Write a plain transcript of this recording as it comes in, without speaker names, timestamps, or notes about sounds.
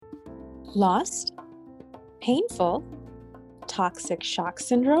Lost? Painful? Toxic shock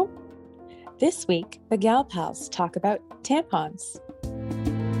syndrome? This week, the Gal Pals talk about tampons.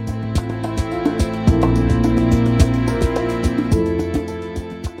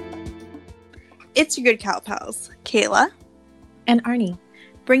 It's your good Gal Pals, Kayla And Arnie,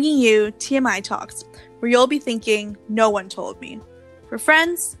 bringing you TMI Talks, where you'll be thinking, no one told me. For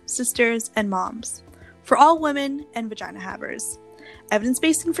friends, sisters, and moms. For all women and vagina havers.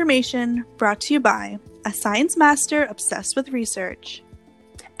 Evidence-based information brought to you by a science master obsessed with research.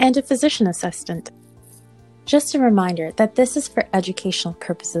 and a physician assistant. Just a reminder that this is for educational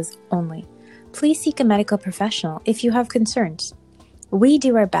purposes only. Please seek a medical professional if you have concerns. We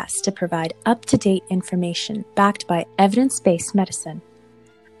do our best to provide up-to-date information backed by evidence-based medicine.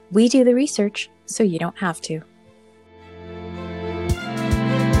 We do the research so you don't have to.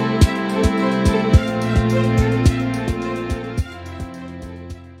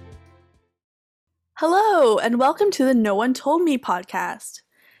 Hello, and welcome to the No One Told Me podcast.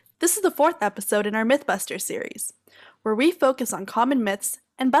 This is the 4th episode in our Mythbuster series, where we focus on common myths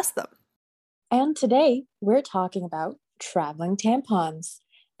and bust them. And today, we're talking about traveling tampons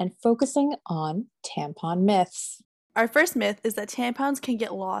and focusing on tampon myths. Our first myth is that tampons can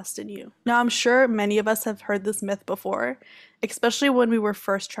get lost in you. Now, I'm sure many of us have heard this myth before, especially when we were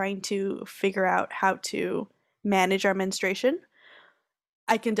first trying to figure out how to manage our menstruation.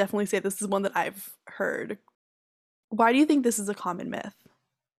 I can definitely say this is one that I've heard. Why do you think this is a common myth?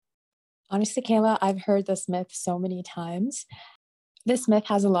 Honestly, Kayla, I've heard this myth so many times. This myth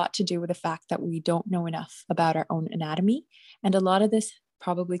has a lot to do with the fact that we don't know enough about our own anatomy. And a lot of this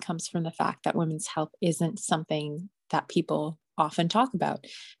probably comes from the fact that women's health isn't something that people often talk about,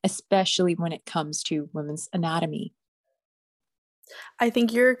 especially when it comes to women's anatomy. I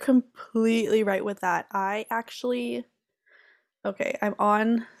think you're completely right with that. I'm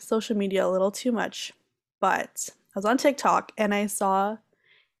on social media a little too much, but I was on TikTok and I saw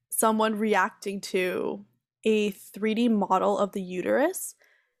someone reacting to a 3D model of the uterus,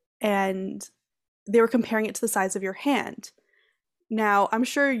 and they were comparing it to the size of your hand. Now, I'm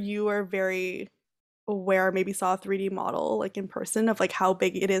sure you are very aware, maybe saw a 3D model like in person of like how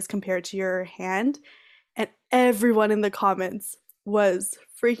big it is compared to your hand, and everyone in the comments was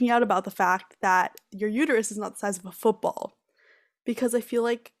freaking out about the fact that your uterus is not the size of a football. Because I feel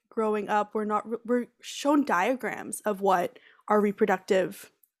like growing up we're shown diagrams of what our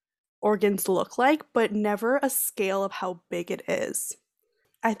reproductive organs look like, but never a scale of how big it is.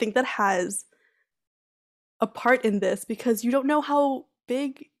 I think that has a part in this because you don't know how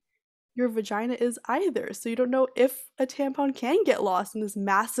big your vagina is either. So you don't know if a tampon can get lost in this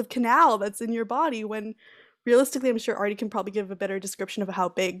massive canal that's in your body when realistically I'm sure Artie can probably give a better description of how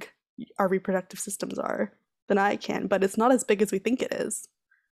big our reproductive systems are than I can, but it's not as big as we think it is.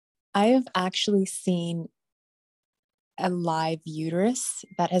 I have actually seen a live uterus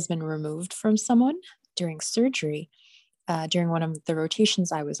that has been removed from someone during surgery, during one of the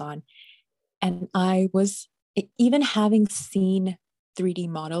rotations I was on. And even having seen 3D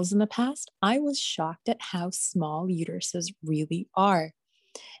models in the past, I was shocked at how small uteruses really are.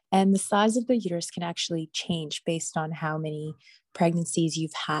 And the size of the uterus can actually change based on how many pregnancies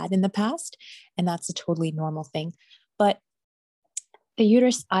you've had in the past. And that's a totally normal thing. But the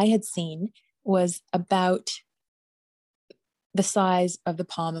uterus I had seen was about the size of the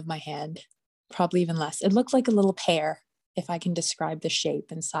palm of my hand, probably even less. It looked like a little pear, if I can describe the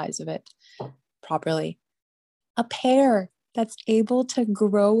shape and size of it properly. A pear that's able to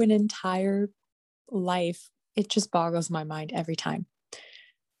grow an entire life. It just boggles my mind every time.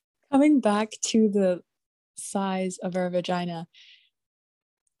 Coming back to the size of our vagina,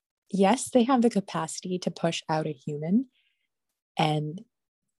 yes, they have the capacity to push out a human and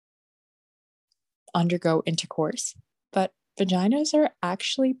undergo intercourse, but vaginas are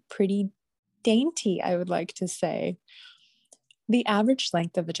actually pretty dainty, I would like to say. The average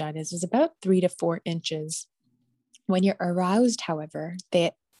length of vaginas is about 3 to 4 inches. When you're aroused, however,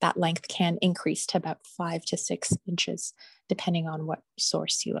 that length can increase to about 5 to 6 inches, depending on what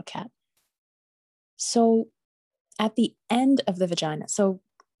source you look at. So at the end of the vagina, so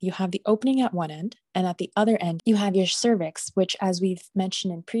you have the opening at one end, and at the other end, you have your cervix, which, as we've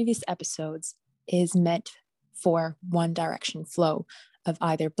mentioned in previous episodes, is meant for one direction flow of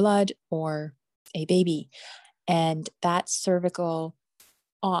either blood or a baby. And that cervical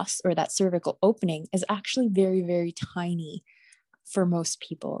os, or that cervical opening, is actually very, very tiny for most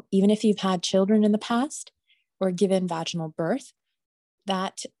people. Even if you've had children in the past or given vaginal birth,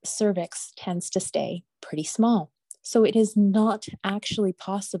 that cervix tends to stay pretty small. So it is not actually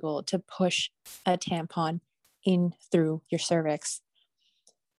possible to push a tampon in through your cervix.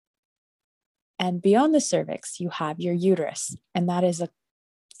 And beyond the cervix, you have your uterus, and that is a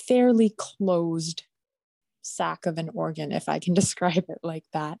fairly closed sac of an organ, if I can describe it like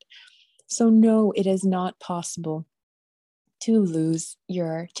that. So no, it is not possible to lose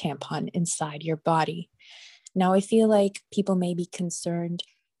your tampon inside your body. Now, I feel like people may be concerned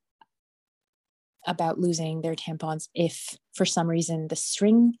about losing their tampons if for some reason the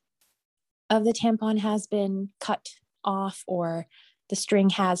string of the tampon has been cut off or the string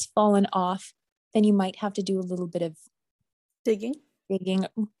has fallen off. Then you might have to do a little bit of Digging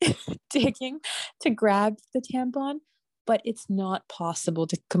digging to grab the tampon, but it's not possible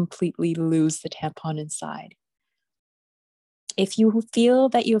to completely lose the tampon inside. If you feel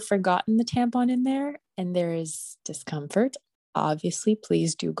that you've forgotten the tampon in there and there is discomfort, obviously,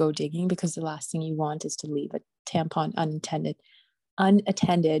 please do go digging, because the last thing you want is to leave a tampon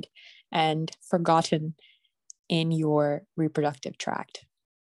unattended and forgotten in your reproductive tract.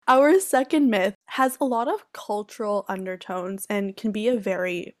 Our second myth has a lot of cultural undertones and can be a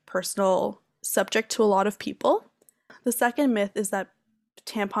very personal subject to a lot of people. The second myth is that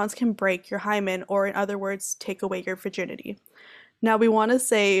tampons can break your hymen, or in other words, take away your virginity. Now, we want to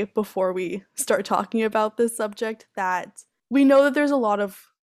say before we start talking about this subject that we know that there's a lot of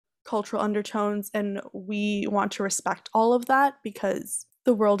cultural undertones, and we want to respect all of that because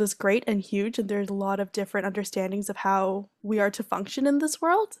the world is great and huge, and there's a lot of different understandings of how we are to function in this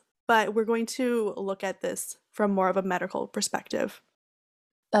world. But we're going to look at this from more of a medical perspective.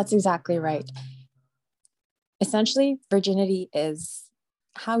 That's exactly right. Essentially, virginity is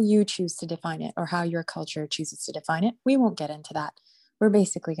how you choose to define it, or how your culture chooses to define it. We won't get into that. We're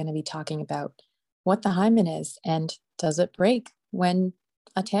basically going to be talking about what the hymen is and does it break when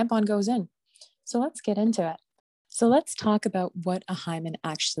a tampon goes in. So let's get into it. So let's talk about what a hymen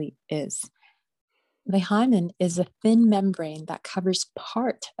actually is. The hymen is a thin membrane that covers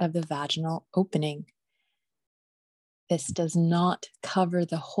part of the vaginal opening. This does not cover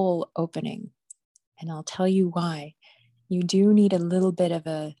the whole opening, and I'll tell you why. You do need a little bit of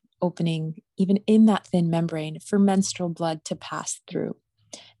a opening, even in that thin membrane, for menstrual blood to pass through.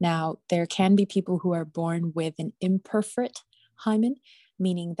 Now, there can be people who are born with an imperforate hymen,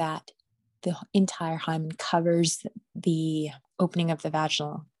 meaning that the entire hymen covers the opening of the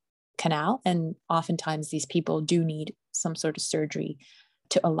vaginal canal. And oftentimes these people do need some sort of surgery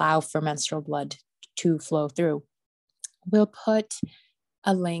to allow for menstrual blood to flow through. We'll put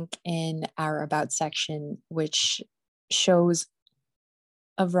a link in our About section, which shows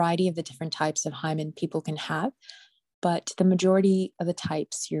a variety of the different types of hymen people can have. But the majority of the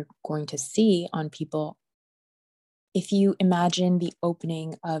types you're going to see on people, if you imagine the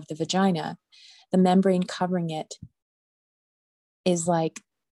opening of the vagina, the membrane covering it is like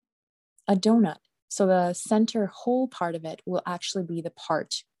a donut. So the center whole part of it will actually be the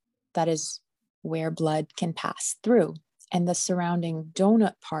part that is where blood can pass through. And the surrounding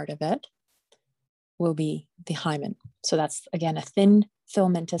donut part of it will be the hymen. So that's, again, a thin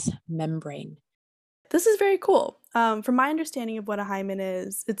filamentous membrane. This is very cool. From my understanding of what a hymen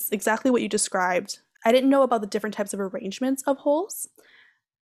is, it's exactly what you described. I didn't know about the different types of arrangements of holes,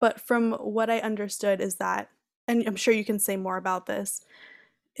 but from what I understood is that, and I'm sure you can say more about this,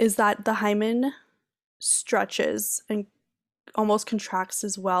 is that the hymen stretches and almost contracts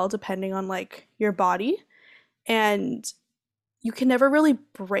as well, depending on like your body. And you can never really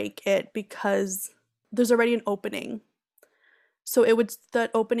break it because there's already an opening. So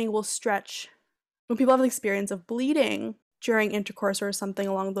that opening will stretch. When people have the experience of bleeding during intercourse or something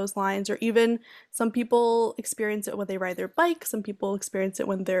along those lines, or even some people experience it when they ride their bike, some people experience it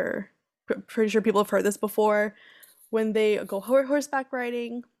when they're, pretty sure people have heard this before, when they go horseback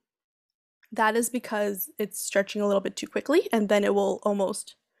riding, that is because it's stretching a little bit too quickly, and then it will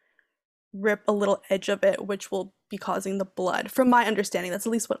almost rip a little edge of it, which will be causing the blood. From my understanding, that's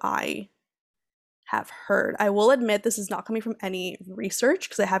at least what I have heard. I will admit this is not coming from any research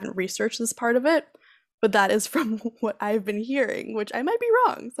because I haven't researched this part of it, but that is from what I've been hearing, which I might be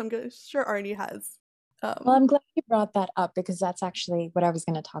wrong. So I'm sure Arnie has. Well, I'm glad you brought that up because that's actually what I was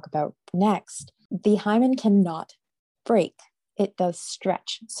going to talk about next. The hymen cannot break. It does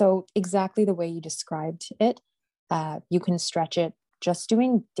stretch. So exactly the way you described it, you can stretch it just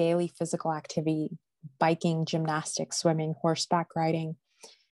doing daily physical activity, biking, gymnastics, swimming, horseback riding.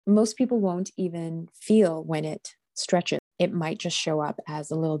 Most people won't even feel when it stretches. It might just show up as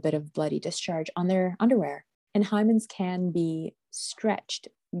a little bit of bloody discharge on their underwear. And hymens can be stretched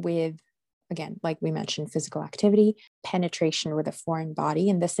with, again, like we mentioned, physical activity, penetration with a foreign body,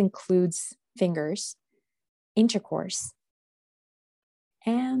 and this includes fingers, intercourse,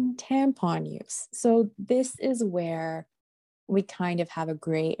 and tampon use. So this is where we kind of have a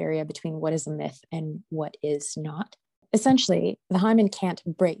gray area between what is a myth and what is not. Essentially, the hymen can't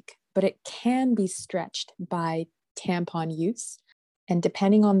break, but it can be stretched by tampon use. And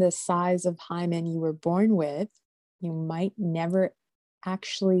depending on the size of hymen you were born with, you might never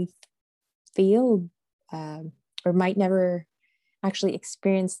actually feel or might never actually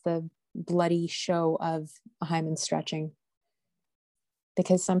experience the bloody show of a hymen stretching,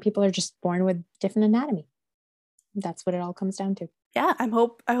 because some people are just born with different anatomy. That's what it all comes down to. Yeah, I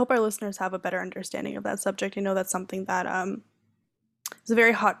hope our listeners have a better understanding of that subject. I know that's something that is a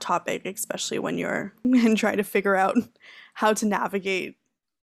very hot topic, especially when you're and trying to figure out how to navigate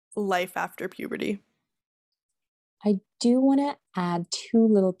life after puberty. I do want to add two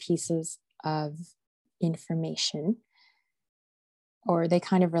little pieces of information, or they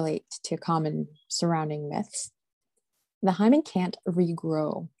kind of relate to common surrounding myths. The hymen can't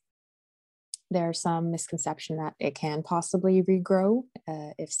regrow. There's some misconception that it can possibly regrow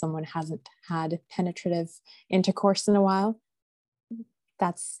if someone hasn't had penetrative intercourse in a while.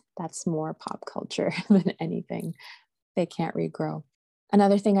 That's more pop culture than anything. They can't regrow.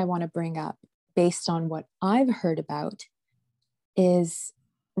 Another thing I want to bring up, based on what I've heard about, is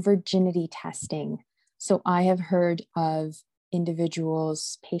virginity testing. So I have heard of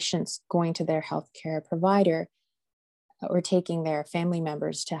individuals, patients going to their healthcare provider or taking their family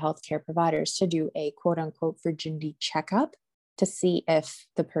members to healthcare providers to do a quote unquote virginity checkup to see if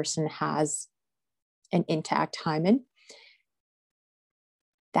the person has an intact hymen.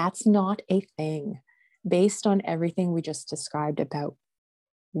 That's not a thing. Based on everything we just described about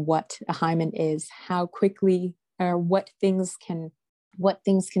what a hymen is, how quickly or what things can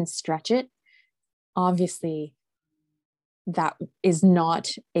stretch it, obviously that is not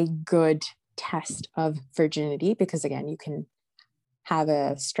a good test of virginity, because again, you can have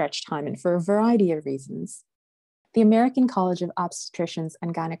a stretched hymen for a variety of reasons. The American College of Obstetricians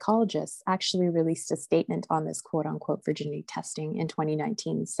and Gynecologists actually released a statement on this quote unquote virginity testing in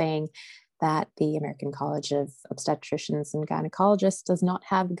 2019, saying that the American College of Obstetricians and Gynecologists does not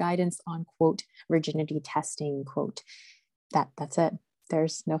have guidance on quote virginity testing, quote. That's it.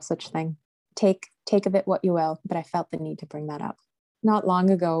 There's no such thing. Take of it what you will, but I felt the need to bring that up. Not long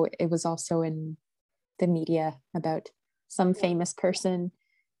ago, it was also in the media about some famous person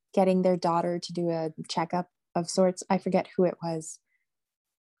getting their daughter to do a checkup of sorts. I forget who it was,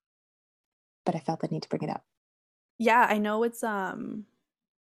 but I felt the need to bring it up. Yeah, I know it's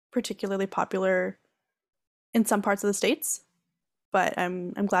particularly popular in some parts of the States, but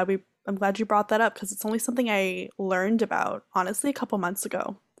I'm glad you brought that up, because it's only something I learned about, honestly, a couple months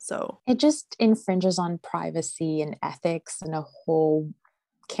ago. So it just infringes on privacy and ethics and a whole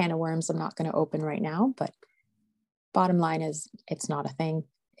can of worms I'm not going to open right now. But bottom line is, it's not a thing.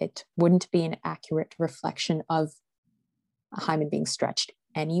 It wouldn't be an accurate reflection of a hymen being stretched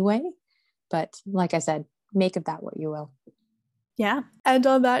anyway. But like I said, make of that what you will. Yeah. And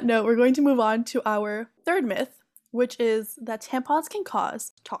on that note, we're going to move on to our third myth, which is that tampons can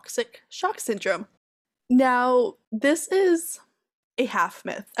cause toxic shock syndrome. Now, this is a half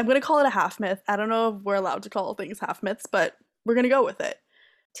myth. I'm going to call it a half myth. I don't know if we're allowed to call things half myths, but we're going to go with it.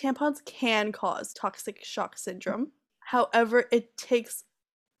 Tampons can cause toxic shock syndrome. However, it takes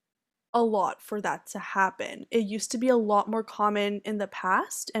a lot for that to happen. It used to be a lot more common in the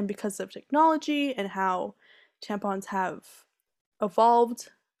past, and because of technology and how tampons have evolved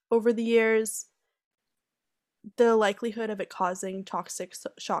over the years, the likelihood of it causing toxic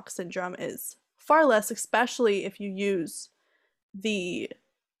shock syndrome is far less, especially if you use the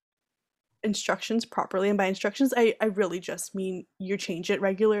instructions properly. And by instructions, I really just mean you change it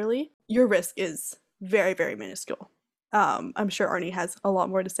regularly. Your risk is very, very minuscule. I'm sure Arnie has a lot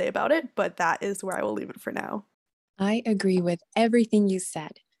more to say about it, but that is where I will leave it for now. I agree with everything you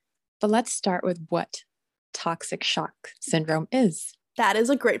said, but let's start with what toxic shock syndrome is. That is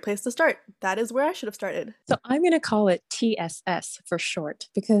a great place to start. That is where I should have started. So I'm going to call it TSS for short,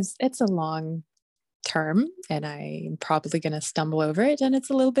 because it's a long term and I'm probably going to stumble over it, and it's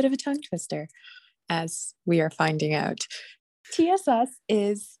a little bit of a tongue twister, as we are finding out. TSS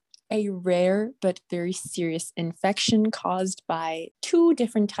is a rare but very serious infection caused by two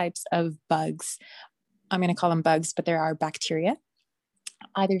different types of bugs. I'm going to call them bugs, but there are bacteria,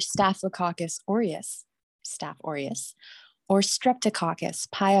 either Staphylococcus aureus, Staph aureus, or Streptococcus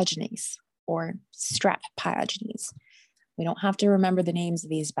pyogenes, or Strep pyogenes. We don't have to remember the names of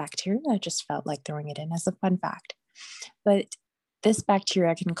these bacteria. I just felt like throwing it in as a fun fact. But this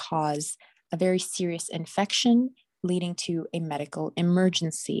bacteria can cause a very serious infection, leading to a medical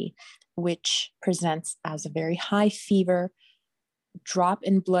emergency, which presents as a very high fever, drop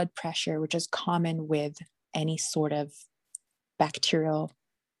in blood pressure, which is common with any sort of bacterial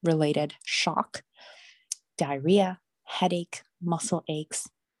related shock, diarrhea, headache, muscle aches,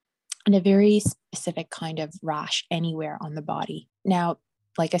 and a very specific kind of rash anywhere on the body. Now,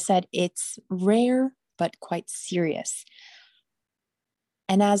 like I said, it's rare, but quite serious.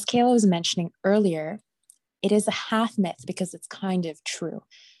 And as Kayla was mentioning earlier, it is a half myth because it's kind of true.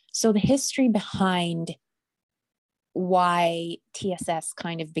 So the history behind why TSS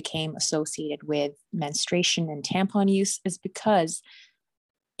kind of became associated with menstruation and tampon use is because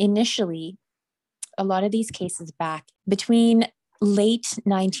initially, a lot of these cases back between late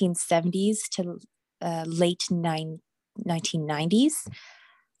 1970s to late 1990s,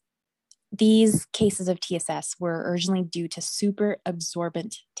 these cases of TSS were originally due to super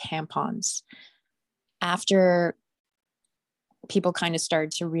absorbent tampons. After people kind of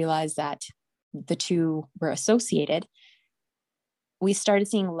started to realize that the two were associated, we started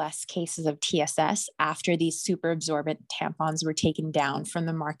seeing less cases of TSS after these super absorbent tampons were taken down from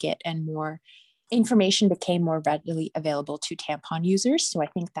the market and more information became more readily available to tampon users. So I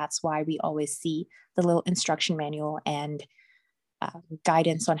think that's why we always see the little instruction manual and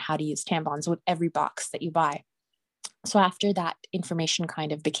guidance on how to use tampons with every box that you buy. So after that information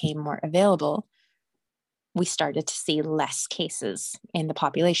kind of became more available, we started to see less cases in the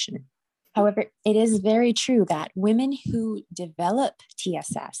population. However, it is very true that women who develop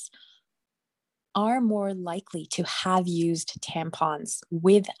TSS are more likely to have used tampons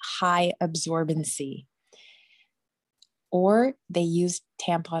with high absorbency, or they use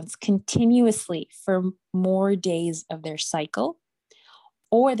tampons continuously for more days of their cycle,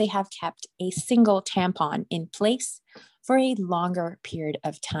 or they have kept a single tampon in place for a longer period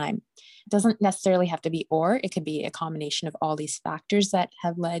of time. It doesn't necessarily have to be or, it could be a combination of all these factors that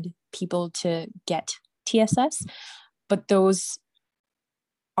have led people to get TSS, but those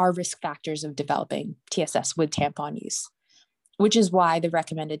are risk factors of developing TSS with tampon use, which is why the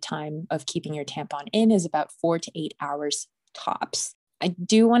recommended time of keeping your tampon in is about 4 to 8 hours tops. I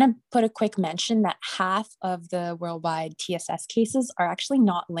do want to put a quick mention that half of the worldwide TSS cases are actually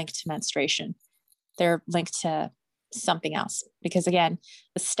not linked to menstruation. They're linked to something else because, again,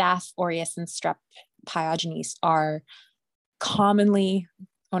 the Staph aureus and Strep pyogenes are commonly,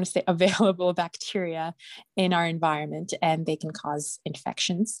 I want to say, available bacteria in our environment, and they can cause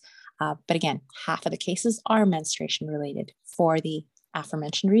infections. But again, half of the cases are menstruation related for the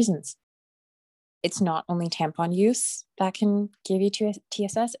aforementioned reasons. It's not only tampon use that can give you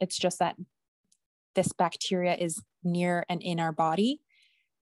TSS. It's just that this bacteria is near and in our body.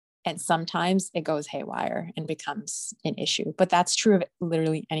 And sometimes it goes haywire and becomes an issue. But that's true of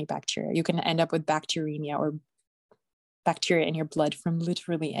literally any bacteria. You can end up with bacteremia or bacteria in your blood from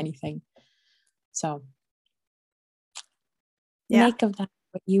literally anything. So make of that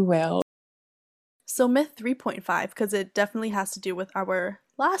what you will. So myth 3.5, because it definitely has to do with our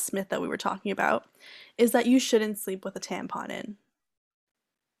last myth that we were talking about, is that you shouldn't sleep with a tampon in.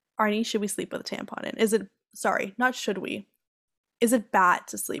 Arnie, should we sleep with a tampon in? Not should we. Is it bad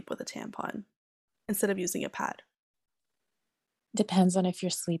to sleep with a tampon instead of using a pad? Depends on if you're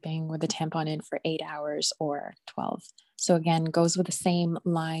sleeping with a tampon in for 8 hours or 12. So again, goes with the same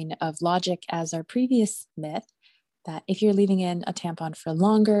line of logic as our previous myth, that if you're leaving in a tampon for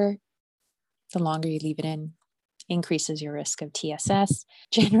longer, the longer you leave it in increases your risk of TSS.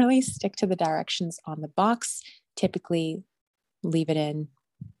 Generally stick to the directions on the box. Typically leave it in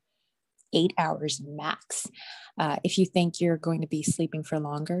 8 hours max. If you think you're going to be sleeping for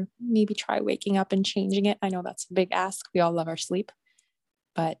longer, maybe try waking up and changing it. I know that's a big ask. We all love our sleep,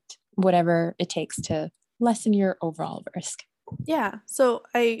 but whatever it takes to lessen your overall risk. Yeah, so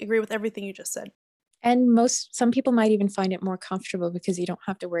I agree with everything you just said. And some people might even find it more comfortable because you don't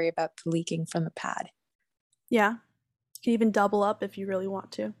have to worry about the leaking from the pad. Yeah, you can even double up if you really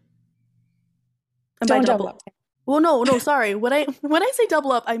want to. And don't double up. Well, no, sorry. When I say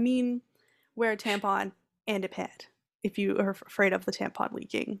double up, I mean wear a tampon and a pad if you are afraid of the tampon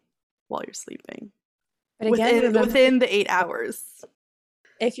leaking while you're sleeping. But again, within the 8 hours.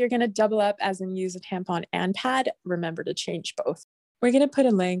 If you're going to double up, as in use a tampon and pad, remember to change both. We're going to put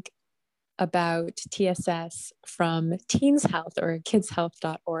a link about TSS from Teens Health or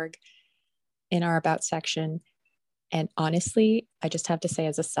kidshealth.org in our About section. And honestly, I just have to say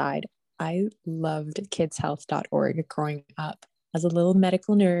as a side, I loved kidshealth.org growing up. As a little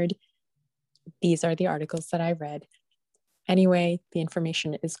medical nerd, these are the articles that I read. Anyway, the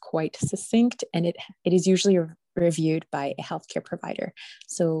information is quite succinct, and it is usually reviewed by a healthcare provider.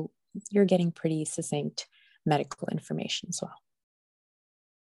 So you're getting pretty succinct medical information as well.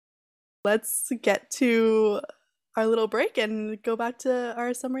 Let's get to our little break and go back to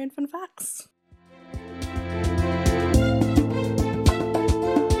our summary and fun facts.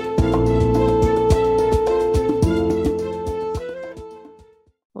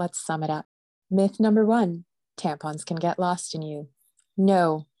 let's sum it up. Myth number 1, tampons can get lost in you.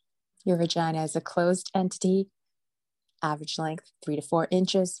 No, your vagina is a closed entity, average length 3 to 4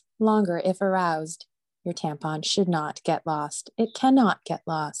 inches, longer if aroused. Your tampon should not get lost. It cannot get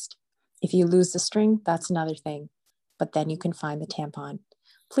lost. If you lose the string, that's another thing, but then you can find the tampon.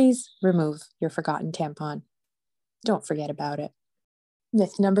 Please remove your forgotten tampon. Don't forget about it.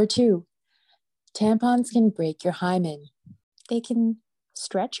 Myth number 2, tampons can break your hymen. They can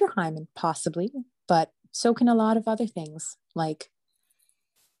stretch your hymen, possibly, but so can a lot of other things like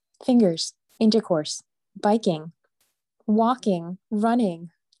fingers, intercourse, biking, walking, running,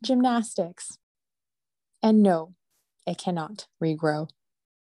 gymnastics. And no, it cannot regrow.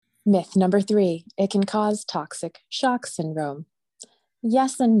 Myth number 3, it can cause toxic shock syndrome.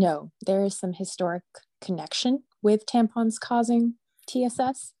 Yes and no. There is some historic connection with tampons causing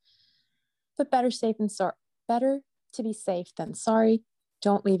TSS, but better to be safe than sorry.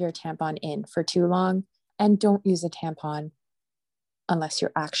 Don't leave your tampon in for too long, and don't use a tampon unless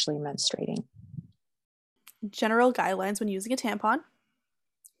you're actually menstruating. General guidelines when using a tampon.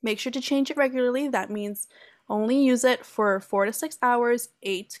 Make sure to change it regularly. That means only use it for 4 to 6 hours,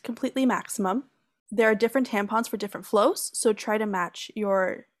 8 completely maximum. There are different tampons for different flows, so try to match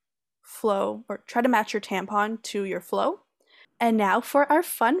your flow, or try to match your tampon to your flow. And now for our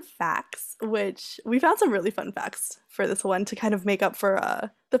fun facts, which we found some really fun facts for this one to kind of make up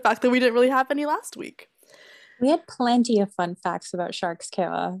for the fact that we didn't really have any last week. We had plenty of fun facts about sharks,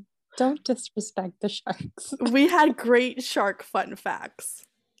 Kayla. Don't disrespect the sharks. We had great shark fun facts.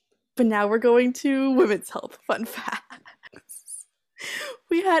 But now we're going to women's health fun facts.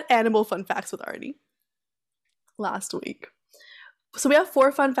 We had animal fun facts with Arnie last week. So we have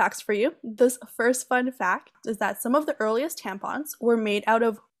 4 fun facts for you. This first fun fact is that some of the earliest tampons were made out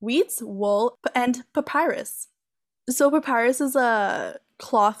of weeds, wool, and papyrus. So papyrus is a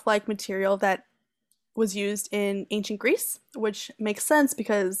cloth-like material that was used in ancient Greece, which makes sense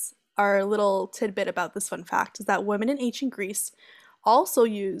because our little tidbit about this fun fact is that women in ancient Greece also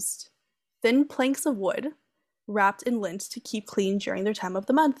used thin planks of wood wrapped in lint to keep clean during their time of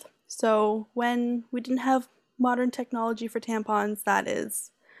the month. So when we didn't have modern technology for tampons, that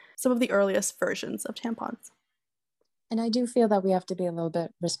is some of the earliest versions of tampons. And I do feel that we have to be a little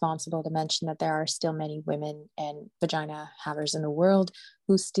bit responsible to mention that there are still many women and vagina havers in the world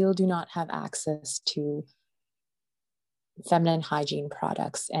who still do not have access to feminine hygiene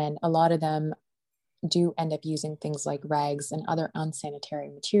products. And a lot of them do end up using things like rags and other unsanitary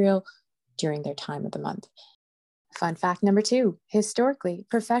material during their time of the month. Fun fact number 2, historically,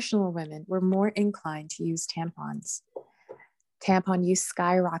 professional women were more inclined to use tampons. Tampon use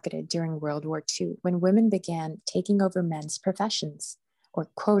skyrocketed during World War II when women began taking over men's professions, or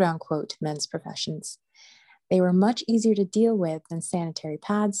quote unquote men's professions. They were much easier to deal with than sanitary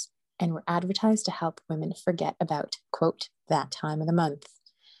pads and were advertised to help women forget about, quote, that time of the month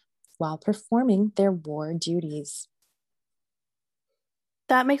while performing their war duties.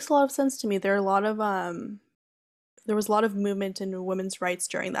 That makes a lot of sense to me. There was a lot of movement in women's rights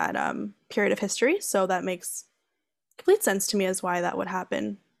during that period of history, so that makes complete sense to me as why that would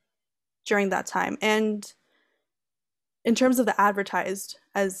happen during that time. And in terms of the advertised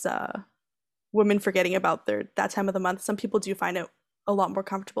as women forgetting about that time of the month, some people do find it a lot more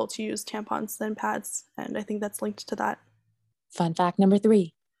comfortable to use tampons than pads, and I think that's linked to that. Fun fact number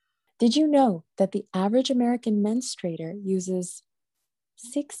 3. Did you know that the average American menstruator uses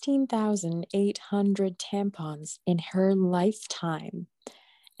 16,800 tampons in her lifetime?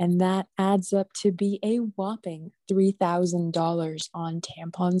 And that adds up to be a whopping $3,000 on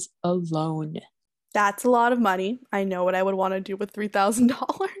tampons alone. That's a lot of money. I know what I would want to do with $3,000,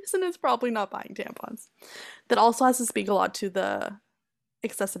 and it's probably not buying tampons. That also has to speak a lot to the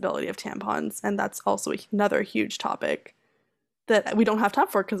accessibility of tampons, and that's also another huge topic that we don't have time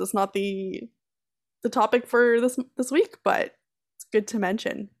for because it's not the topic for this week, but it's good to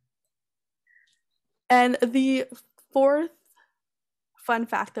mention. And the 4th fun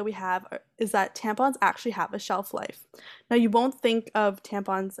fact that we have is that tampons actually have a shelf life. Now, you won't think of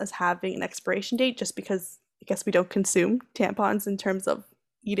tampons as having an expiration date just because I guess we don't consume tampons in terms of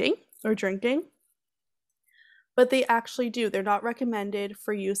eating or drinking, but they actually do. They're not recommended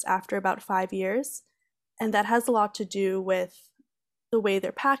for use after about 5 years, and that has a lot to do with the way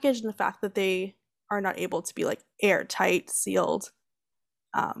they're packaged and the fact that they are not able to be like airtight sealed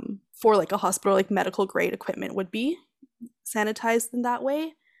for like a hospital, like medical grade equipment would be sanitized in that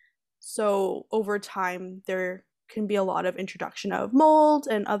way. So over time there can be a lot of introduction of mold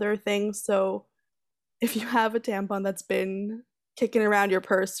and other things. So if you have a tampon that's been kicking around your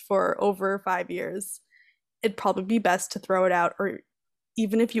purse for over 5 years, it'd probably be best to throw it out or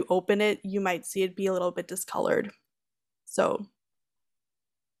even if you open it, you might see it be a little bit discolored. So,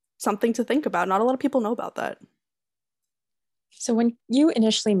 something to think about. Not a lot of people know about that. So when you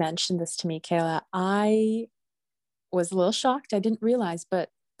initially mentioned this to me, Kayla, I was a little shocked. I didn't realize, but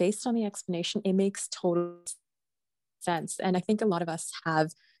based on the explanation, it makes total sense. And I think a lot of us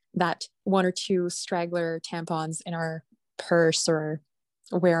have that one or two straggler tampons in our purse or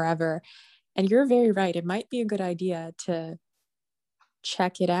wherever. And you're very right. It might be a good idea to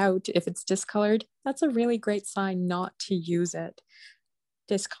check it out. If it's discolored, that's a really great sign not to use it.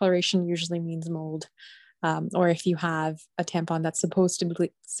 Discoloration usually means mold. Or if you have a tampon that's supposed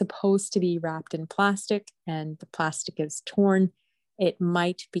to be wrapped in plastic and the plastic is torn, it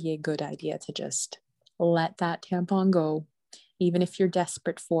might be a good idea to just let that tampon go. Even if you're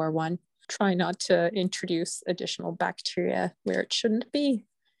desperate for one, try not to introduce additional bacteria where it shouldn't be.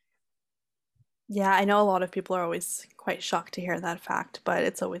 Yeah, I know a lot of people are always quite shocked to hear that fact, but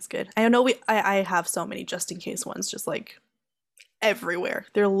it's always good. I know I have so many just in case ones, just like everywhere.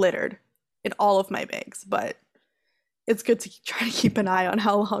 They're littered in all of my bags, but it's good to try to keep an eye on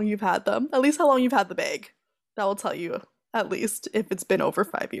how long you've had them. At least how long you've had the bag. That will tell you at least if it's been over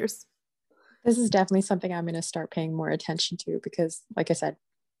 5 years. This is definitely something I'm going to start paying more attention to because, like I said,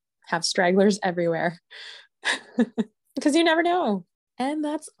 have stragglers everywhere because you never know. And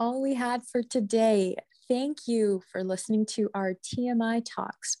that's all we had for today. Thank you for listening to our TMI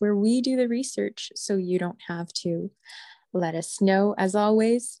talks where we do the research so you don't have to. Let us know, as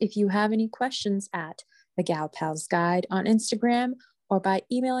always, if you have any questions at the Gal Pals Guide on Instagram or by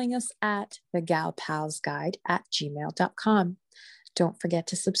emailing us at thegalpalsguide@gmail.com. Don't forget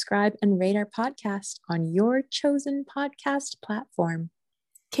to subscribe and rate our podcast on your chosen podcast platform.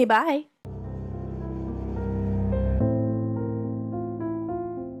 Okay, bye.